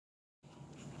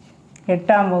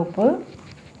8ஆம் வகுப்பு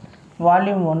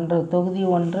வால்யூம் 1 தொகுதி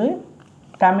 1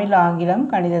 தமிழ் ஆங்கிலம்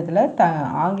கணிதத்தில்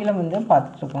ஆங்கிலம் வந்து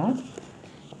பார்த்துட்ருக்கோம்.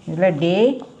 இதில் டே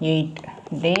 8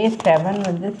 டே 7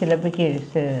 வந்து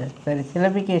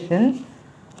சிலபிகேஷன்.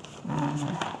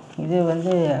 இது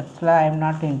வந்து ஆக்சுவலாக I am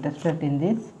not interested in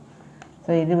this.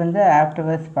 So இது வந்து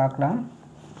ஆஃப்டர்வர்ட்ஸ் பார்க்கலாம்.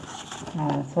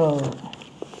 So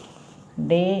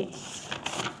day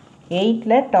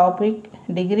 8ல் topic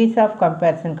decrease of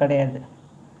comparison கிடையாது.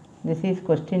 This is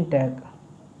question take.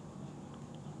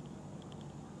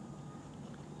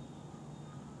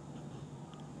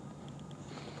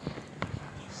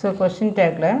 So question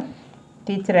tackle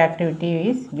teacher activity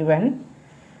is given.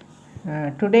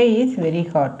 Today is very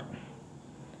hot.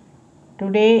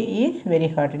 Today is very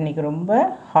hot. இன்றைக்கி ரொம்ப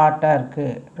ஹாட்டாக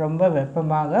இருக்குது, ரொம்ப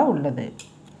வெப்பமாக உள்ளது.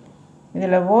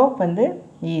 இதில் verb வந்து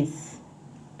ஈஸ்.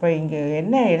 இப்போ இங்கே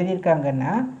என்ன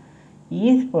எழுதியிருக்காங்கன்னா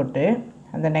ஈஸ் போட்டு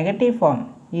அந்த நெகட்டிவ் ஃபார்ம்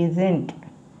isn't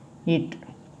இட்,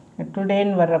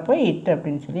 டுடேன்னு வர்றப்போ இட்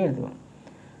அப்படின்னு சொல்லி எழுதுவோம்.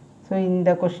 ஸோ இந்த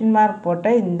கொஸ்டின் மார்க்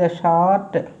போட்ட இந்த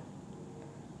short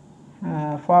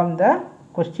form the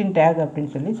question take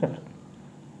அப்படின்னு சொல்லி சொல்கிறோம்.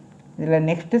 இதில்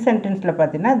நெக்ஸ்ட்டு சென்டென்ஸில்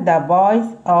பார்த்தீங்கன்னா த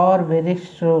பாய்ஸ் ஆர் வெரி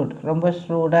ஷ்ரூட், ரொம்ப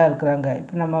ஷ்ரூடாக இருக்கிறாங்க.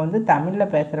 இப்போ நம்ம வந்து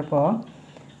தமிழில் பேசுகிறப்போ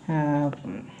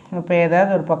இப்போ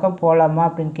ஏதாவது ஒரு பக்கம் போகலாமா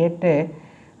அப்படின்னு கேட்டு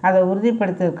அதை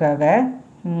உறுதிப்படுத்துறதுக்காக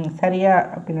சரியா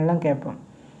அப்படின்லாம் கேட்போம்.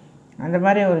 அந்த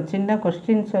மாதிரி ஒரு சின்ன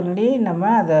கொஸ்டின் சொல்லி நம்ம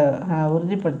அதை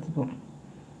உறுதிப்படுத்திக்குவோம்.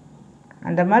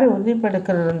 அந்த மாதிரி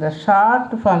உறுதிப்படுத்துகிற இந்த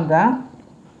ஷார்ட் ஃபார்ம் தான்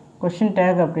கொஸ்டின்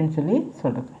டேக் அப்படின்னு சொல்லி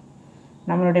சொல்கிறது.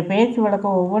 நம்மளுடைய பேச்சு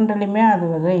வழக்கம் ஒவ்வொன்றிலையுமே அது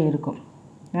வந்து இருக்கும்.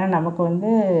 ஏன்னா நமக்கு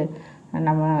வந்து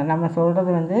நம்ம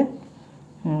சொல்கிறது வந்து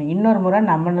இன்னொரு முறை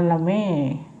நம்மளெல்லாமே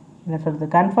என்ன சொல்கிறது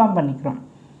கன்ஃபார்ம் பண்ணிக்கிறோம்.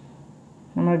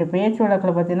 நம்மளுடைய பேச்சு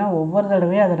வழக்கில் பார்த்திங்கன்னா ஒவ்வொரு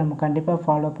தடவையும் அதை நம்ம கண்டிப்பாக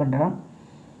ஃபாலோ பண்ணுறோம்.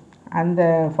 அந்த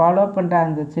ஃபாலோ பண்ணுற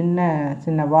அந்த சின்ன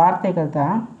சின்ன வார்த்தைகள்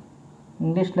தான்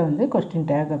இங்கிலீஷில் வந்து கொஸ்டின்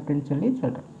டேக் அப்படின்னு சொல்லி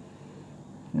சொல்கிறோம்.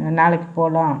 நாளைக்கு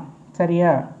போகலாம்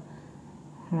சரியா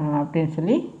அப்படின்னு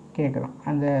சொல்லி கேட்குறோம்.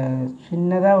 அந்த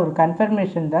சின்னதாக ஒரு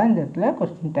கன்ஃபர்மேஷன் தான் இந்த இடத்துல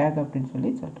கொஸ்டின் டேக் அப்படின்னு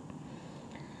சொல்லி சொல்கிறோம்.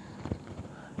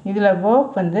 இதில் verb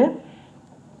வந்து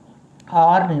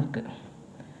ஆர்னு இருக்குது.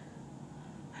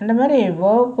 அந்த மாதிரி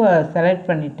verb செலக்ட்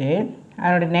பண்ணிவிட்டு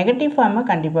அதனுடைய நெகட்டிவ் ஃபார்மை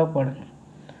கண்டிப்பாக போடணும்.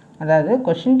 அதாவது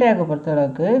கொஸ்டின் டேக்கை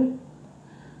பொறுத்தளவுக்கு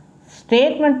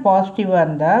ஸ்டேட்மெண்ட் பாசிட்டிவாக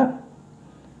இருந்தால்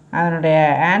அதனுடைய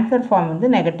ஆன்சர் ஃபார்ம் வந்து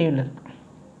நெகட்டிவில் இருக்கும்.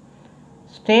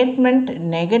 ஸ்டேட்மெண்ட்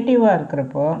நெகட்டிவாக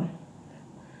இருக்கிறப்போ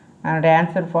அதனுடைய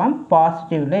ஆன்சர் ஃபார்ம்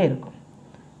பாசிட்டிவில் இருக்கும்.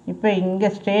 இப்போ இங்கே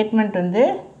ஸ்டேட்மெண்ட் வந்து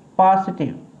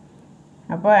பாசிட்டிவ்,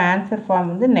 அப்போ ஆன்சர்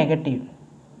ஃபார்ம் வந்து நெகட்டிவ்.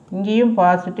 இங்கேயும்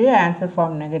பாசிட்டிவ், ஆன்சர்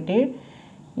ஃபார்ம் நெகட்டிவ்.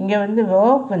 இங்கே வந்து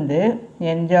verb வந்து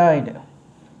என்ஜாய்டு.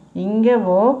 இங்கே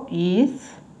verb is,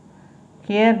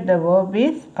 here the verb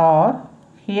is or,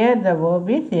 here the verb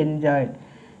is enjoyed.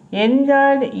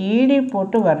 enjoyed ed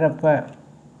போட்டு வர்றப்ப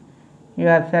you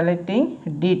are selecting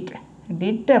did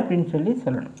அப்படின்னு சொல்லி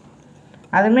சொல்லணும்.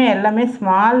 அதுவுமே எல்லாமே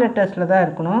ஸ்மால் லெட்டர்ஸில் தான்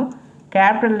இருக்கணும்,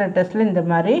 கேபிட்டல் லெட்டர்ஸில் இந்த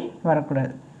மாதிரி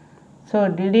வரக்கூடாது. ஸோ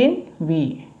didn't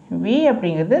we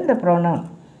அப்படிங்கிறது இந்த ப்ரொனவுன்.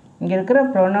 இங்கே இருக்கிற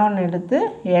ப்ரொனவுன் எடுத்து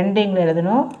எண்டிங்கில்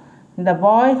எழுதணும். இந்த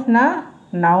பாய்ஸ்னால்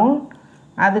நவுன்,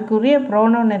 அதுக்குரிய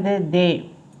ப்ரோனவுன் எது தே.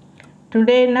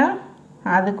 டுடேனா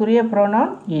அதுக்குரிய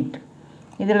ப்ரோனவுன் இட்.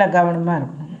 இதில் கவனமாக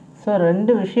இருக்கணும். ஸோ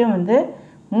 2 விஷயம் வந்து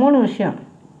 3 விஷயம்.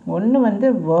 ஒன்று வந்து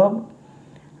verb,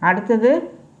 அடுத்தது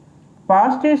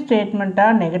பாசிட்டிவ் ஸ்டேட்மெண்ட்டா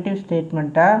நெகட்டிவ்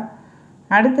ஸ்டேட்மெண்ட்டா,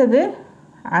 அடுத்தது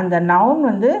அந்த நவுன்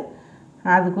வந்து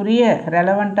அதுக்குரிய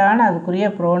ரெலவெண்ட்டான அதுக்குரிய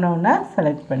ப்ரோனவுனை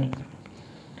செலக்ட் பண்ணிக்கணும்.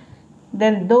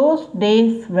 தென் those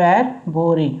days where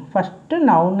boring. First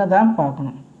நவுனை தான்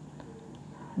பார்க்கணும்.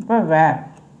 இப்போ வேர்,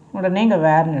 உடனே இங்கே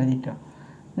வேர்னு எழுதிட்டோம்.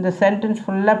 இந்த சென்டென்ஸ்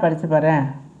ஃபுல்லாக படித்து பாருங்கள்,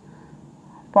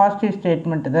 பாசிட்டிவ்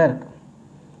ஸ்டேட்மெண்ட்டு தான் இருக்குது,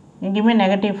 எங்கேயுமே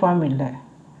நெகட்டிவ் ஃபார்ம் இல்லை.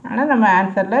 ஆனால் நம்ம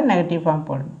ஆன்சரில் நெகட்டிவ் ஃபார்ம்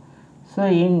போடணும். ஸோ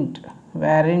இன்ட்,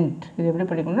 வேரிண்ட், இது எப்படி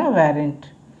படிக்கணும்னா வேரிண்ட்.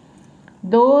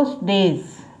 தோஸ்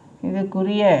டேஸ்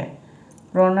இதுக்குரிய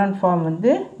ப்ரோனவுன் ஃபார்ம்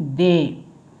வந்து தே.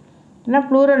 ஏன்னா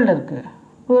ப்ளூரலில் இருக்குது.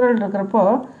 ப்ளூரல் இருக்கிறப்போ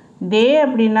தே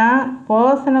அப்படின்னா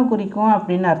பர்சனை குறிக்கும்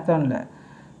அப்படின்னு அர்த்தம் இல்லை.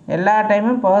 எல்லா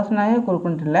டைமும் பர்சனாகவும்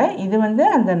குறிக்கணும் இல்லை. இது வந்து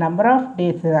அந்த number of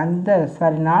days,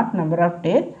 not number of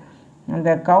days, அந்த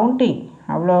கவுண்டிங்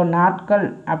அவ்வளோ நாட்கள்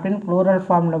அப்படின்னு ப்ளூரல்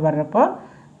ஃபார்மில் வர்றப்போ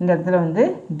இந்த இடத்துல வந்து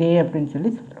தே அப்படின்னு சொல்லி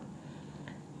சொல்கிறோம்.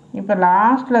 இப்போ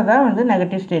லாஸ்ட்டில் தான் வந்து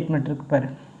நெகட்டிவ் ஸ்டேட்மெண்ட் இருக்குது பாரு.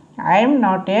 I am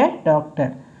not a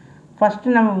doctor.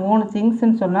 First நம்ம 3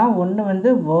 திங்ஸ்ன்னு சொன்னால், ஒன்று வந்து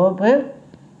வேர்பு,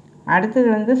 அடுத்தது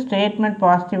வந்து ஸ்டேட்மெண்ட்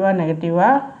பாசிட்டிவாக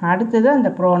நெகட்டிவாக, அடுத்தது அந்த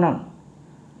ப்ரோனவுன்.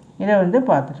 இதை வந்து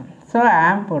பார்த்துட்டோம். ஸோ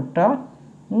ஆம் போட்டோம்.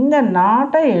 இந்த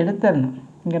நாட்டை எடுத்துடணும்.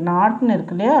 இங்கே நாட்னு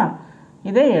இருக்கு இல்லையா,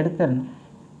 இதை எடுத்துடணும்.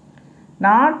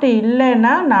 நாட்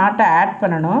இல்லைன்னா நாட்டை ஆட்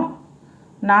பண்ணணும்,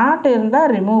 நாட்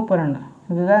இருந்தால் ரிமூவ் பண்ணணும்.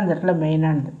 இதுதான் இந்த இடத்துல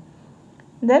மெயினானது.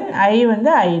 தென் ஐ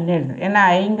வந்து ஐன்னு எழுதும், ஏன்னா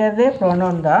ஐங்கிறதே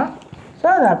ப்ரொனவுன் தான். ஸோ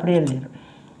அது அப்படியே எழுதிடும்.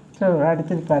 ஸோ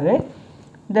அடுத்தது பாரு.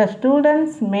 The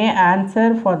students may answer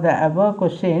for the above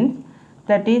questions.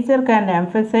 The teacher can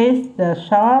emphasize the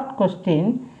short question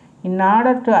in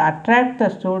order to attract the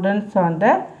students on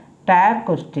the tag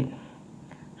question.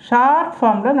 Short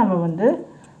ஃபார்மில் நம்ம வந்து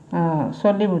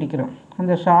சொல்லி முடிக்கிறோம்.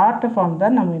 அந்த ஷார்ட் ஃபார்ம்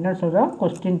தான் நம்ம என்ன சொல்கிறோம்,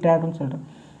 கொஸ்டின் டேக்னு சொல்கிறோம்.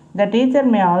 The teacher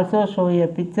may also show a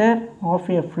picture of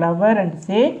a flower and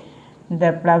say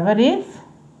the flower is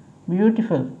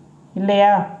beautiful.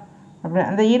 இல்லையா? அப்படி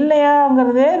அந்த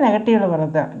இல்லையாங்கிறதே நெகட்டிவில்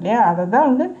வர்றது தான் இல்லையா? அதை தான்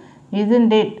வந்து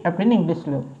isn't it அப்படின்னு இங்கிலீஷ்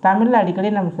சொல்லுவோம். தமிழில் அடிக்கடி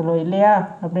நம்ம சொல்லுவோம் இல்லையா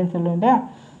அப்படின்னு சொல்லுவோம் இல்லையா?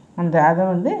 அந்த அதை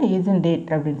வந்து isn't it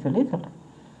அப்படின்னு சொல்லி சொல்கிறோம்.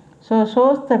 So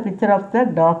shows the picture of the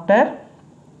doctor.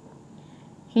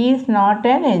 he is not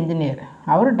an engineer.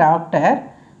 Our doctor,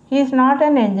 he is not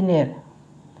an engineer.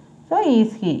 So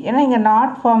is he, ஏன்னா இங்கே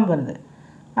நாட் ஃபார்ம் வருது.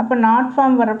 அப்போ நாட்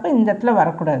ஃபார்ம் வர்றப்போ இந்த இடத்துல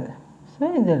வரக்கூடாது. ஸோ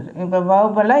இது இப்போ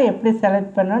வேர்பெல்லாம் எப்படி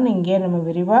செலக்ட் பண்ணணும்னு இங்கேயே நம்ம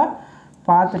விரிவாக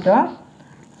பார்த்துட்டோம்.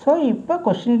 ஸோ இப்போ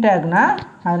கொஷின் டேக்னா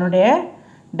அதனுடைய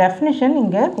டெஃபினிஷன்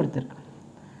இங்கே கொடுத்துருக்கு.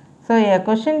 So a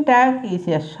question tag is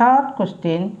a short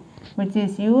question which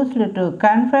is used to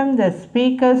confirm the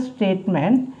speaker's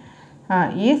statement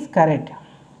is correct.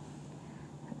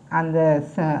 அந்த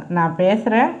நான்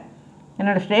பேசுகிறேன்,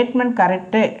 என்னோடய ஸ்டேட்மெண்ட்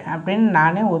கரெக்டு அப்படின்னு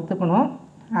நானே ஒத்துக்கணும்.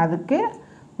 அதுக்கு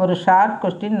ஒரு ஷார்ட்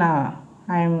கொஸ்டின் நான்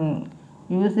ஐ எம்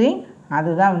யூஸிங்,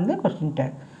 அதுதான் வந்து question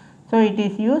take. So it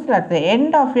is used at the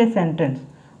end of A sentence.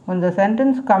 இந்த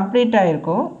சென்டென்ஸ் கம்ப்ளீட்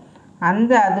ஆகிருக்கும்,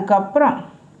 அந்த அதுக்கப்புறம்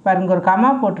பாருங்க ஒரு கமா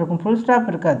போட்டிருக்கும், ஃபுல் ஸ்டாப்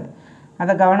இருக்காது.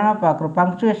 அதை கவனமாக பார்க்குறோம்.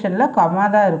 பங்க்சுவேஷனில் கமா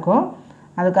தான் இருக்கும்,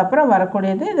 அதுக்கப்புறம்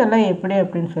வரக்கூடியது இதெல்லாம் எப்படி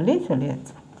அப்படின்னு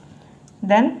சொல்லியாச்சு.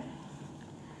 தென்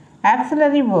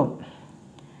ஆக்சிலரி வேர்ப்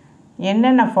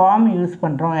என்னென்ன ஃபார்ம் யூஸ்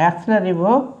பண்ணுறோம். ஆக்சிலரி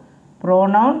வேர்ப்,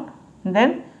 ப்ரோனவுன்,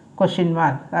 தென் கொஷின்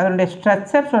மார்க். அதனுடைய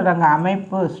ஸ்ட்ரக்சர் சொல்கிறாங்க,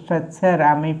 அமைப்பு, ஸ்ட்ரக்சர்,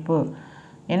 அமைப்பு.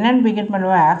 என்னென்னு பிகின்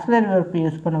பண்ணுவோம், ஆக்சிலரி வேர்ப்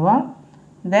யூஸ் பண்ணுவோம்,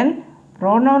 தென்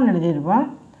ப்ரோனவுன் எழுதிடுவோம்,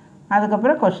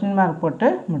 அதுக்கப்புறம் கொஷின் மார்க் போட்டு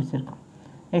முடிச்சிருக்கோம்.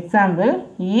 Example,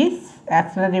 is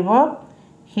auxiliary verb,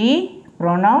 he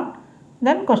pronoun,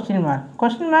 then question mark.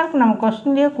 Question mark நம்ம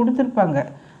கொஸ்டின்லேயே கொடுத்துருப்பாங்க,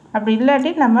 அப்படி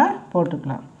இல்லாட்டி நம்ம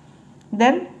போட்டுக்கலாம்.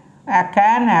 தென்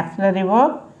can auxiliary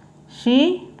verb, she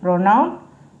pronoun,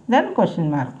 then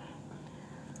question mark.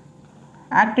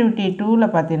 Activity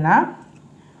 2ல் பார்த்தீங்கன்னா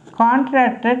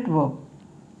கான்ட்ராக்டட் வேர்ப்.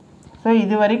 ஸோ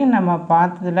இது வரைக்கும் நம்ம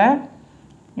பார்த்ததில்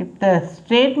if the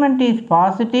statement is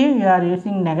positive you are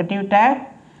using negative tag,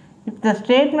 if the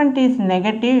statement is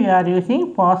negative you are using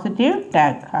positive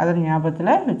tag. அதை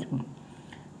ஞாபகத்தில் வச்சுக்கணும்.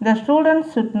 The students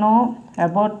should know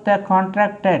about the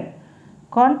contracted.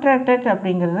 Contracted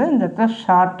அப்படிங்கிறது இந்த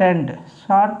இடத்துல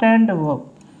shortened verb.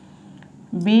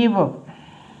 be verb.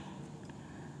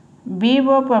 be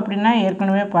verb அப்படின்னா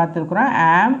ஏற்கனவே பார்த்துருக்குறோம்,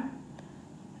 am,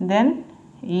 then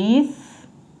is,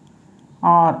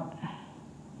 are.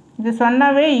 இது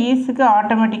சொன்னாவே ஈஸுக்கு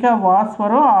ஆட்டோமேட்டிக்காக வாஸ்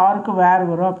வரும், ஆருக்கு வேர்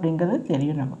வரும் அப்படிங்கிறது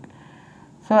தெரியும் நமக்கு.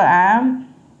 ஸோ ஆம்,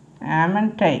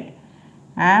 ஆமன்டை,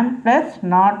 ஆம் ப்ளஸ்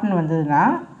நாட்னு வந்ததுன்னா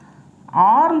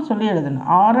ஆர்ன்னு சொல்லி எழுதணும்,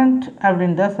 ஆரண்ட்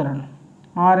அப்படின்னு தான் சொல்லணும்,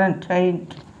 ஆரண்ட்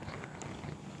ஐண்ட்.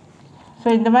 ஸோ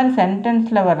இந்த மாதிரி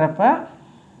சென்டென்ஸில் வர்றப்போ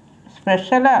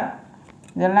ஸ்பெஷலாக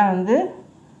இதெல்லாம் வந்து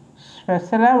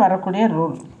ஸ்பெஷலாக வரக்கூடிய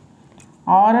ரூல்,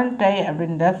 ஆரண்ட் ஐ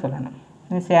அப்படின்னு தான் சொல்லணும்.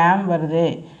 மீன்ஸ் ஆம் வருது,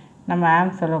 நம்ம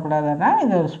ஆம் சொல்லக்கூடாதுன்னா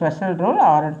இது ஒரு ஸ்பெஷல் ரூல்,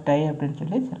 ஆரண்ட் ஐ அப்படின்னு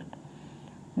சொல்லணும்.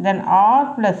 தென்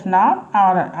R plus not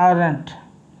aren't,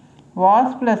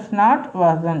 was plus not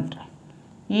wasn't,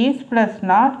 is plus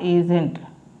not ஈசன்ட்,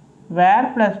 where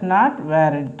plus not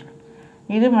வேரண்ட்.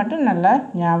 இது மட்டும் நல்லா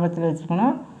ஞாபகத்தில்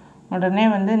வச்சுக்கணும். உடனே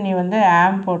வந்து நீ வந்து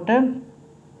ஆம் போட்டு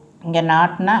இங்கே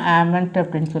நாட்னா ஆமண்ட்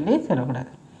அப்படின்னு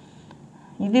சொல்லக்கூடாது.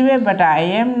 இதுவே பட்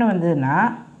ஐஎம்னு வந்ததுன்னா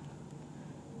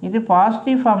இது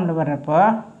பாசிட்டிவ் ஃபார்மில் வர்றப்போ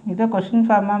இதை கொஷின்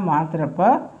ஃபார்மாக மாற்றுறப்போ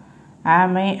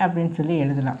ஆமை அப்படின்னு சொல்லி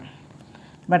எழுதலாம்.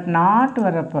 பட் நாட்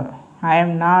வர்றப்போ ஐ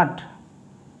எம்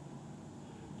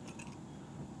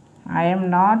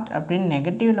நாட் அப்படின்னு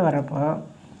நெகட்டிவில் வரப்போ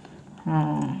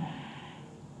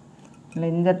இல்லை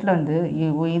இந்த இடத்துல வந்து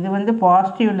இது வந்து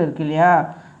பாசிட்டிவில் இருக்கு இல்லையா,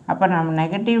 அப்போ நம்ம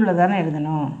நெகட்டிவில் தானே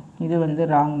எழுதணும். இது வந்து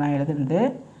ராங் நான் எழுதுனது.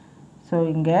 ஸோ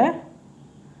இங்கே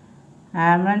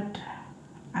ஆமண்ட்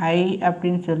ஐ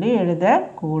அப்படின்னு சொல்லி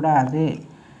எழுதக்கூடாது.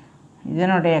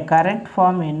 இதனுடைய கரெக்ட்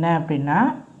ஃபார்ம் என்ன அப்படின்னா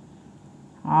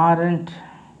ஆரண்ட்.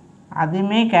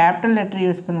 அதுவுமே கேபிட்டல் லெட்டர்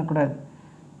யூஸ் பண்ணக்கூடாது,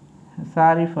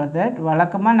 சாரி ஃபார் தட்.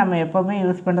 வழக்கமாக நம்ம எப்போவுமே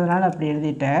யூஸ் பண்ணுறதுனால அப்படி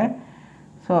எழுதிட்டேன்.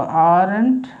 ஸோ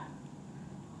ஆரண்ட்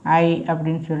ஐ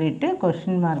அப்படின்னு சொல்லிட்டு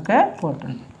கொஷின் மார்க்கை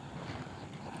போட்டணும்.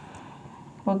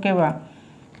 ஓகேவா?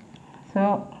 ஸோ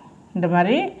இந்த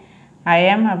மாதிரி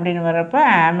ஐஎம் அப்படின்னு வர்றப்போ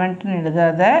ஆமன்ட்னு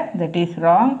எழுதாத, தட் இஸ்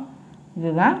ராங்,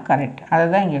 இதுதான் கரெக்ட், அதை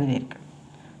தான் இங்கே எழுதியிருக்கு.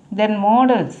 தென்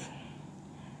models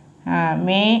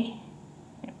May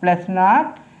plus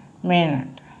not may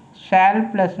not, shawl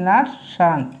plus not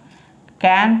ஷான்ட்,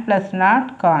 can plus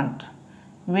not can't,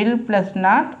 will plus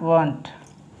not won't,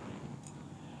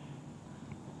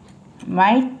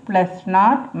 might plus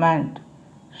not meant,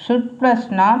 should plus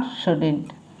not shouldn't,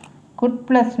 could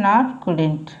plus not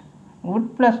couldn't, would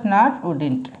plus not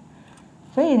wouldn't.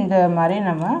 So இந்த மாதிரி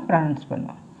நம்ம pronounce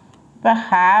பண்ணுவோம். இப்போ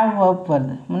have verb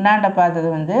வருது. முன்னாண்ட பார்த்தது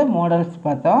வந்து models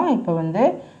பார்த்தோம். இப்போ வந்து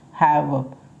have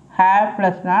verb. Have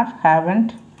plus not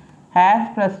haven't, has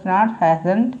plus not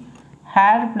hasn't,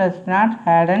 had plus not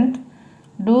hadn't,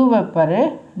 two வைப்பார்,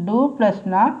 two plus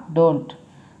not don't,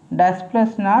 does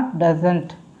plus not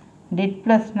doesn't, did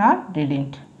plus not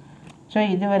didn't. So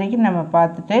இது வரைக்கும் நம்ம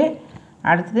பார்த்துட்டு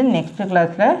அடுத்தது நெக்ஸ்ட்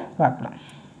கிளாஸில் பார்க்கலாம்.